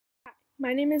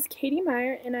My name is Katie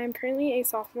Meyer, and I am currently a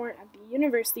sophomore at the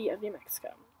University of New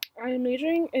Mexico. I am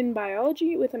majoring in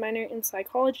biology with a minor in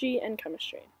psychology and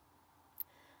chemistry.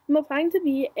 I'm applying to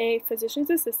be a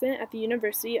physician's assistant at the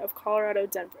University of Colorado,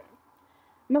 Denver.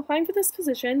 I'm applying for this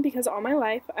position because all my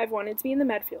life I've wanted to be in the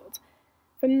med field.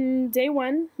 From day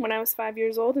one, when I was 5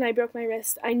 years old and I broke my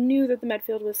wrist, I knew that the med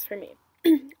field was for me.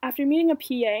 After meeting a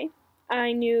PA,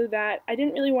 I knew that I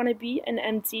didn't really want to be an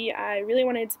MD, I really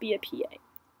wanted to be a PA.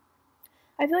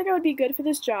 I feel like I would be good for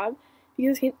this job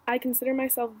because I consider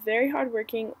myself very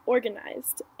hardworking,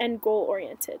 organized, and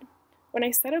goal-oriented. When I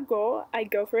set a goal, I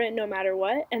go for it no matter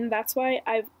what, and that's why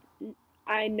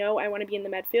I know I want to be in the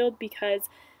med field because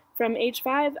from age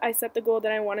 5, I set the goal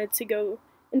that I wanted to go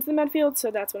into the med field, so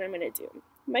that's what I'm going to do.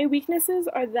 My weaknesses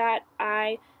are that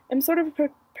I am sort of a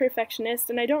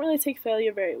perfectionist, and I don't really take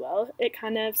failure very well. It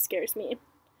kind of scares me.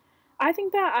 I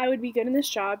think that I would be good in this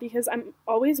job because I'm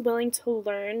always willing to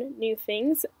learn new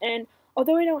things, and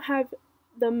although I don't have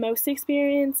the most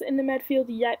experience in the med field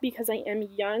yet because I am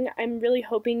young, I'm really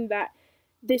hoping that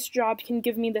this job can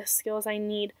give me the skills I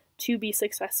need to be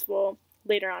successful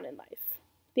later on in life.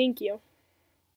 Thank you.